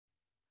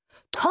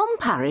Tom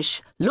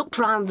Parrish looked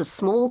round the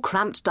small,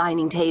 cramped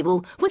dining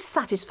table with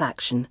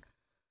satisfaction.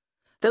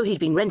 Though he'd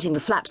been renting the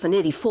flat for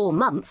nearly 4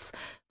 months,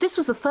 this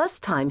was the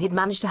first time he'd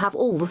managed to have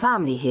all the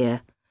family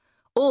here.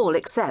 All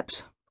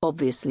except,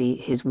 obviously,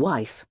 his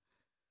wife.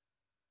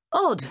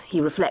 Odd,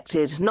 he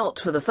reflected, not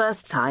for the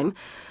first time,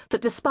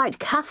 that despite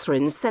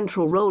Catherine's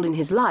central role in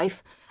his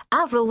life,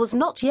 Avril was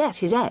not yet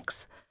his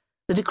ex,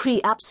 the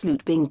decree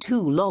absolute being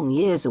 2 long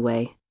years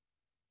away.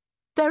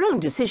 Their own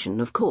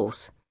decision, of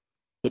course.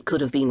 It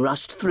could have been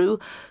rushed through,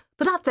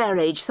 but at their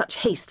age such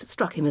haste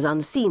struck him as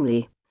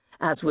unseemly,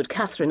 as would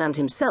Catherine and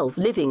himself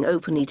living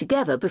openly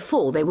together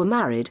before they were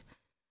married,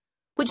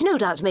 which no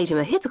doubt made him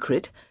a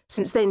hypocrite,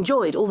 since they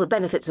enjoyed all the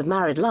benefits of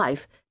married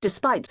life,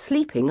 despite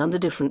sleeping under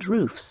different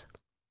roofs.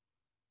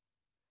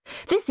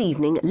 This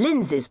evening,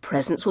 Lindsay's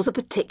presence was a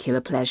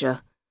particular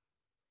pleasure.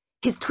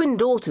 His twin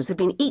daughters had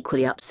been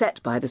equally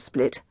upset by the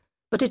split,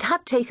 but it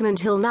had taken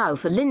until now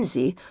for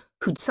Lindsay,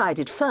 who'd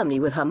sided firmly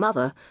with her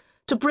mother,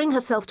 to bring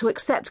herself to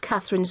accept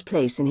Catherine's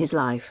place in his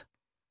life.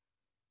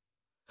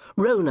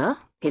 Rona,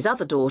 his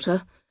other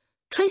daughter,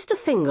 traced a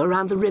finger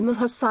round the rim of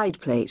her side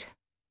plate.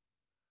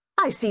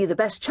 "I see the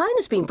best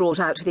china's been brought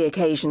out to the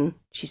occasion,"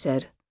 she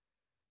said.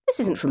 "This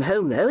isn't from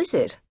home, though, is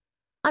it?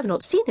 I've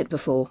not seen it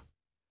before."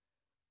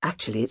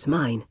 "Actually, it's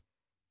mine,"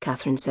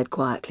 Catherine said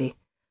quietly.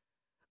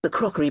 "The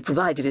crockery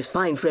provided is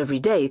fine for every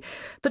day,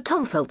 but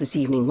Tom felt this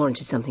evening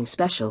warranted something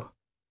special."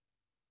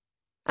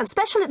 "And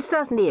special it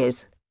certainly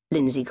is,"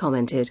 Lindsay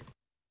commented.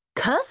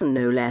 "Curzon,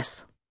 no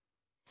less.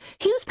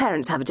 Hugh's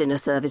parents have a dinner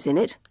service in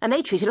it, and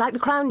they treat it like the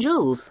crown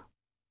jewels."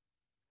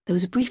 There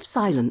was a brief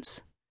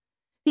silence.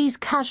 These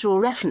casual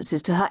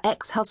references to her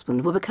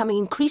ex-husband were becoming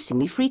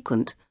increasingly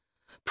frequent.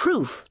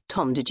 Proof,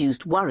 Tom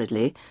deduced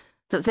worriedly,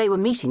 that they were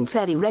meeting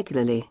fairly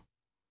regularly.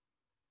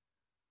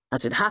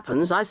 "As it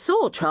happens, I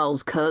saw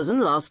Charles Curzon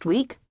last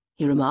week,"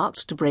 he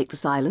remarked to break the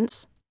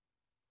silence.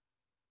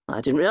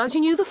 "I didn't realise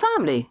you knew the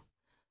family."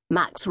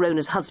 Max,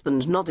 Rona's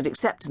husband, nodded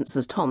acceptance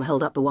as Tom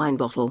held up the wine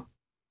bottle.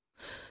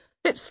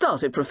 "It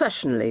started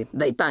professionally.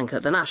 They bank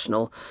at the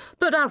National,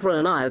 but Avril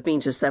and I have been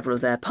to several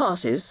of their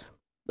parties.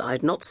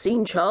 I'd not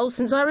seen Charles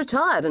since I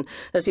retired, and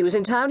as he was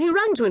in town, he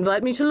rang to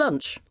invite me to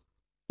lunch."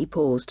 He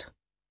paused.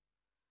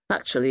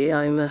 "Actually,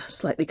 I'm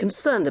slightly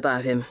concerned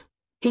about him.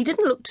 He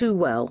didn't look too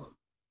well."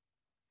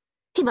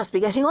 "He must be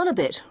getting on a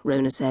bit,"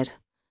 Rona said.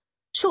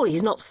 "Surely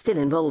he's not still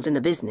involved in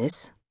the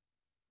business?"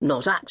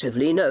 "Not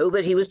actively, no,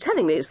 but he was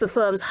telling me it's the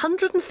firm's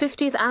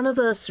 150th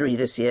anniversary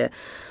this year,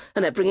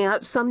 and they're bringing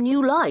out some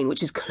new line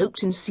which is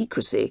cloaked in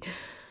secrecy.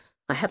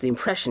 I have the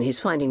impression he's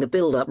finding the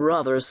build-up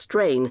rather a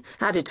strain,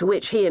 added to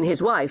which he and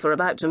his wife are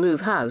about to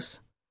move house."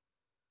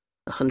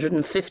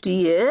 150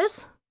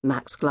 years?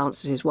 Max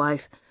glanced at his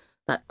wife.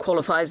 "That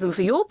qualifies them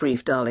for your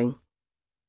brief, darling."